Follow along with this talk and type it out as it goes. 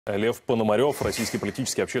Лев Пономарев, российский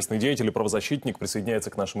политический, общественный деятель и правозащитник, присоединяется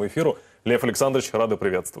к нашему эфиру. Лев Александрович, рады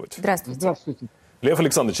приветствовать. Здравствуйте. Здравствуйте. Лев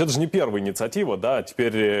Александрович, это же не первая инициатива, да?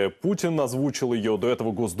 Теперь Путин озвучил ее, до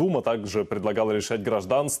этого Госдума также предлагала лишать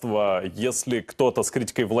гражданства, если кто-то с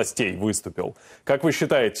критикой властей выступил. Как вы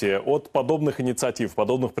считаете, от подобных инициатив,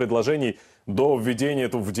 подобных предложений до введения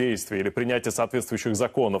этого в действие или принятия соответствующих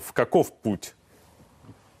законов, каков путь?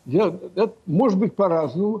 Это может быть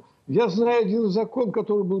по-разному. Я знаю один закон,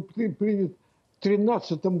 который был принят в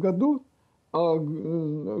 2013 году о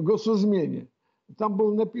госизмене. Там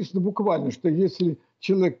было написано буквально, что если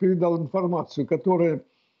человек передал информацию, которая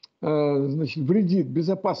вредит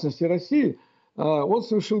безопасности России, он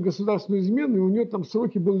совершил государственную измену, и у него там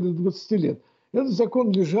сроки были до 20 лет. Этот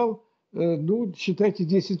закон лежал, считайте,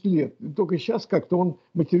 10 лет. И только сейчас как-то он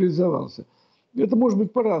материализовался. Это может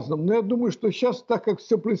быть по-разному. Но я думаю, что сейчас, так как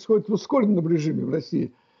все происходит в ускоренном режиме в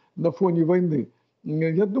России, на фоне войны,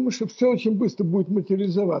 я думаю, что все очень быстро будет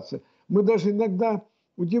материализоваться. Мы даже иногда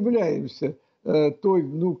удивляемся той,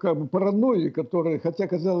 паранойи, которая, хотя,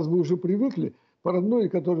 казалось бы, уже привыкли, паранойи,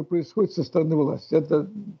 которая происходит со стороны власти. Это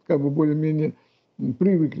более-менее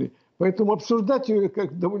привыкли. Поэтому обсуждать ее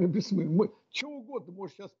как довольно бессмысленно. Чего угодно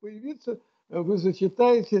может сейчас появиться, вы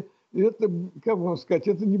зачитаете, и это, как вам сказать,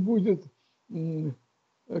 это не будет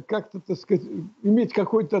как-то, так сказать, иметь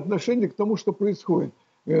какое-то отношение к тому, что происходит.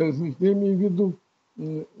 Я имею в виду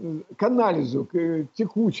к анализу, к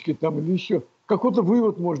текучке там, или еще. Какой-то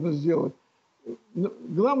вывод можно сделать.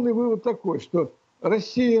 Главный вывод такой, что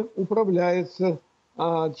Россия управляется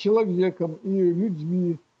человеком и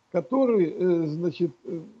людьми, которые,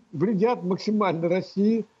 вредят максимально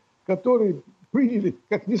России, которые приняли,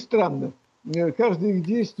 как ни странно, каждое их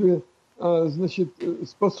действие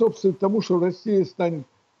способствует тому, что Россия станет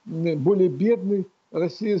более бедной,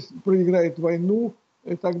 Россия проиграет войну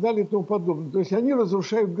и так далее и тому подобное. То есть они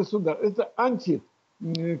разрушают государство. Это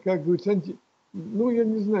как говорится, я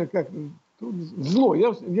не знаю, как, зло. Я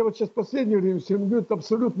вот сейчас в последнее время все время говорю, это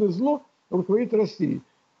абсолютное зло руководит Россией.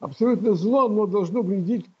 Абсолютное зло, оно должно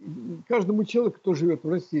вредить каждому человеку, кто живет в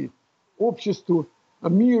России, обществу,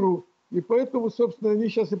 миру. И поэтому, собственно, они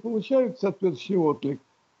сейчас и получают соответствующий отклик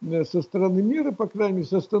со стороны мира, по крайней мере,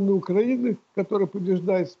 со стороны Украины, которая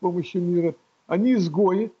побеждает с помощью мира. Они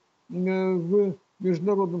изгои в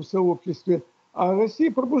международном сообществе. А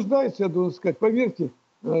Россия пробуждается, я должен сказать. Поверьте,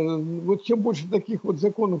 вот чем больше таких вот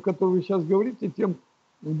законов, которые вы сейчас говорите, тем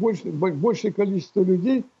большее количество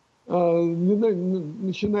людей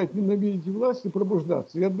начинает ненавидеть власть и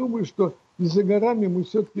пробуждаться. Я думаю, что не за горами мы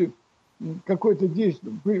все-таки какое-то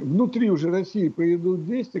действие, внутри уже России приведут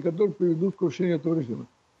действия, которые приведут к крушению этого режима.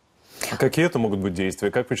 А какие это могут быть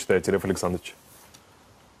действия? Как вы считаете, Лев Александрович?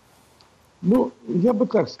 Я бы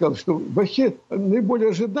так сказал, что вообще наиболее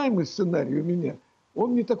ожидаемый сценарий у меня,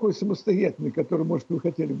 он не такой самостоятельный, который, может, вы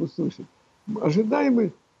хотели бы услышать.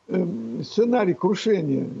 Ожидаемый сценарий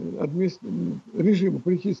крушения режима,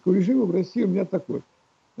 политического режима в России у меня такой.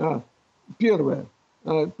 Первое.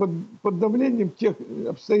 Под давлением тех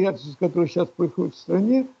обстоятельств, которые сейчас происходят в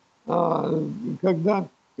стране, когда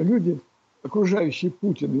люди, окружающие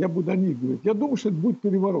Путина, я буду о них говорить, я думаю, что это будет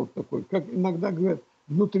переворот такой, как иногда говорят,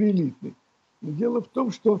 внутриэлитный. Дело в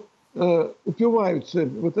том, что упиваются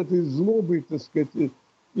вот этой злобой, так сказать,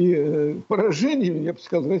 и поражением, я бы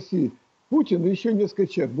сказал, России, Путин и еще несколько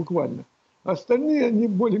человек, буквально. Остальные, они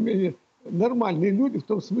более-менее нормальные люди, в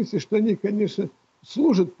том смысле, что они, конечно,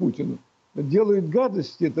 служат Путину, делают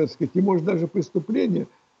гадости, так сказать, и, может, даже преступления,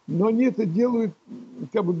 но они это делают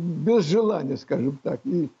без желания, скажем так.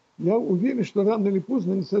 И я уверен, что рано или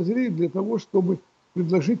поздно они созреют для того, чтобы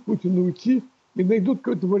предложить Путину уйти и найдут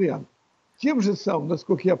какой-то вариант. Тем же самым,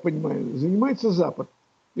 насколько я понимаю, занимается Запад.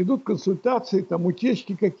 Идут консультации, там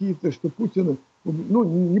утечки какие-то, что Путина,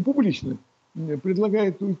 не публично,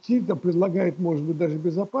 предлагает уйти, там предлагает, может быть, даже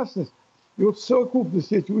безопасность. И вот в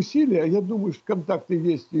совокупности эти усилия, я думаю, что контакты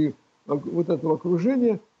есть и вот этого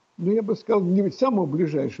окружения, но я бы сказал, не ведь самого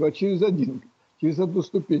ближайшего, а через одну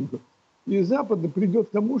ступеньку. И Запад придет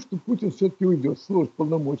к тому, что Путин все-таки уйдет, сложит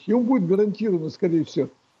полномочия. Ему будет гарантировано, скорее всего,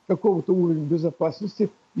 какого-то уровня безопасности.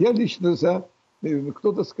 Я лично за.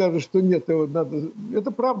 Кто-то скажет, что нет, его надо.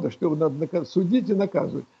 Это правда, что его надо судить и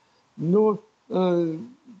наказывать. Но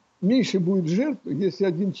меньше будет жертв, если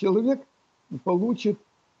один человек получит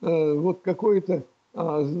вот какой-то,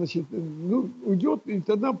 уйдет, и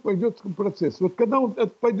тогда пойдет процесс. Вот когда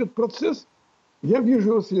пойдет процесс, я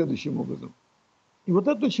вижу его следующим образом. И вот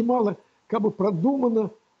это очень мало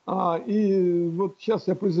продумано. И вот сейчас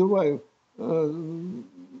я призываю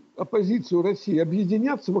оппозицию России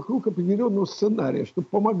объединяться вокруг определенного сценария, чтобы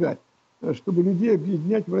помогать, чтобы людей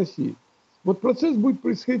объединять в России. Вот процесс будет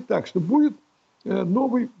происходить так, что будет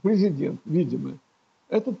новый президент, видимо.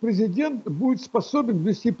 Этот президент будет способен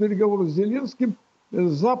вести переговоры с Зеленским,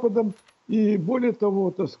 с Западом, и более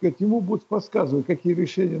того, так сказать, ему будут подсказывать, какие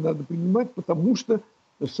решения надо принимать, потому что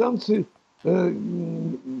санкции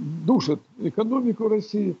душат экономику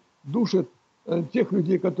России, душат тех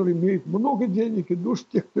людей, которые имеют много денег, и душат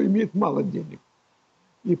тех, кто имеет мало денег.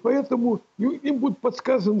 И поэтому им будут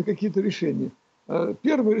подсказаны какие-то решения.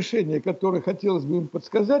 Первое решение, которое хотелось бы им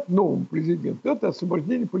подсказать новому президенту, это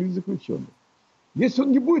освобождение политзаключенных. Если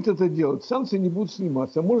он не будет это делать, санкции не будут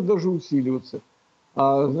сниматься, а может даже усиливаться.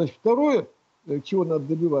 Значит, второе, чего надо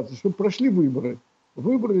добиваться, чтобы прошли выборы.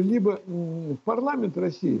 Выборы либо в парламент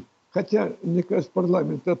России, хотя, мне кажется,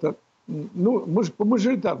 парламент это, ну, по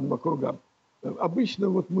мажоритарным округам. Обычно,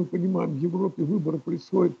 вот мы понимаем, в Европе выборы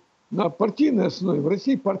происходят на партийной основе. В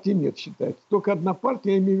России партий нет, считается. Только одна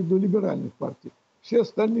партия, я имею в виду либеральных партий. Все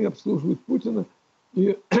остальные обслуживают Путина,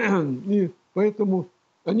 и поэтому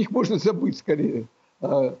о них можно забыть скорее.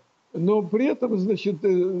 Но при этом, значит,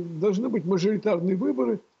 должны быть мажоритарные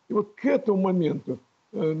выборы. И вот к этому моменту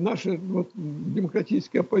наша вот,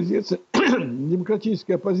 демократическая оппозиция,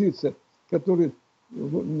 которая,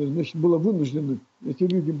 значит, была вынуждена, эти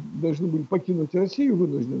люди должны были покинуть Россию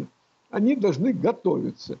вынужденно, они должны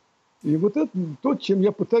готовиться. И вот это то, чем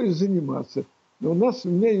я пытаюсь заниматься. У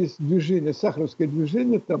меня есть движение, сахаровское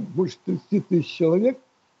движение, там больше 30 тысяч человек.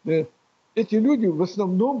 Эти люди в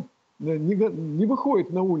основном не выходят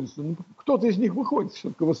на улицу. Кто-то из них выходит,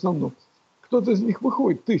 только в основном. Кто-то из них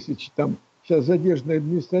выходит, тысячи, там сейчас задержаны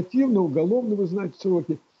административно, уголовно, вы знаете,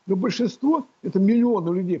 сроки. Но большинство, это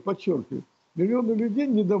миллионы людей, подчеркиваю, миллионы людей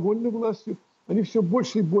недовольны властью. Они все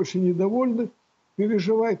больше и больше недовольны,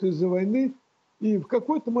 переживают из-за войны. И в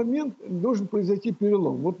какой-то момент должен произойти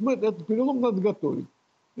перелом. Вот этот перелом надо готовить.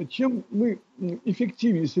 Чем мы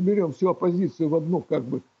эффективнее соберем всю оппозицию в одну, как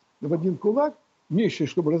бы, в один кулак, меньше,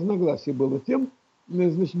 чтобы разногласий было, тем,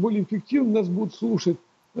 значит, более эффективно нас будут слушать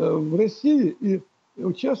в России и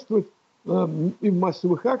участвовать и в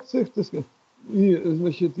массовых акциях, так сказать, и,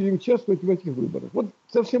 значит, и участвовать в этих выборах. Вот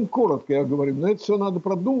совсем коротко я говорю, но это все надо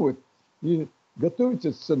продумывать и готовить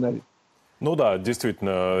этот сценарий. Ну да, действительно,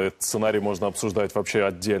 этот сценарий можно обсуждать вообще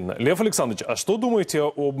отдельно. Лев Александрович, а что думаете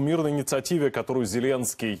об мирной инициативе, которую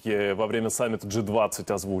Зеленский во время саммита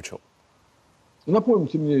G20 озвучил?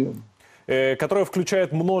 Напомните мне ее. Которая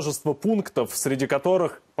включает множество пунктов, среди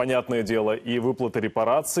которых, понятное дело, и выплата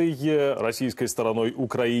репараций российской стороной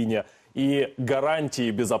Украине, и гарантии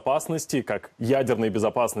безопасности, как ядерной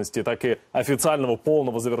безопасности, так и официального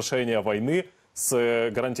полного завершения войны, с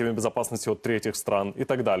гарантиями безопасности от третьих стран и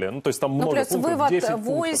так далее. Ну, то есть там много плюс пунктов, вывод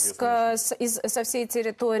войск со всей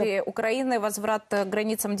территории Украины, возврат к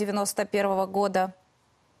границам 91-го года.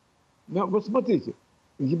 Да, вот смотрите,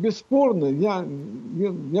 бесспорно, я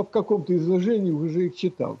в каком-то изложении уже их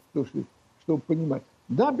читал, чтобы понимать.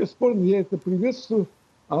 Да, бесспорно, я это приветствую,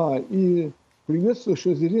 и приветствую,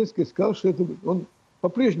 что Зеленский сказал, что это он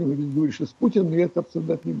по-прежнему говорит, что с Путиным я это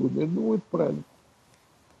обсуждать не буду. Я думаю, это правильно.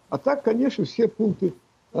 А так, конечно, все пункты,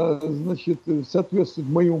 значит, соответствуют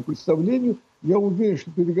моему представлению. Я уверен,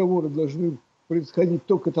 что переговоры должны происходить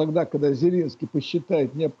только тогда, когда Зеленский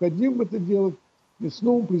посчитает необходимым это делать, и с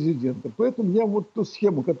новым президентом. Поэтому я вот ту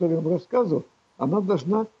схему, которую я вам рассказывал, она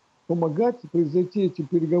должна помогать произойти этим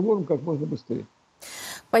переговорам как можно быстрее.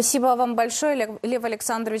 Спасибо вам большое. Лев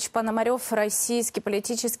Александрович Пономарев, российский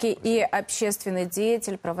политический и общественный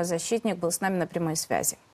деятель, правозащитник, был с нами на прямой связи.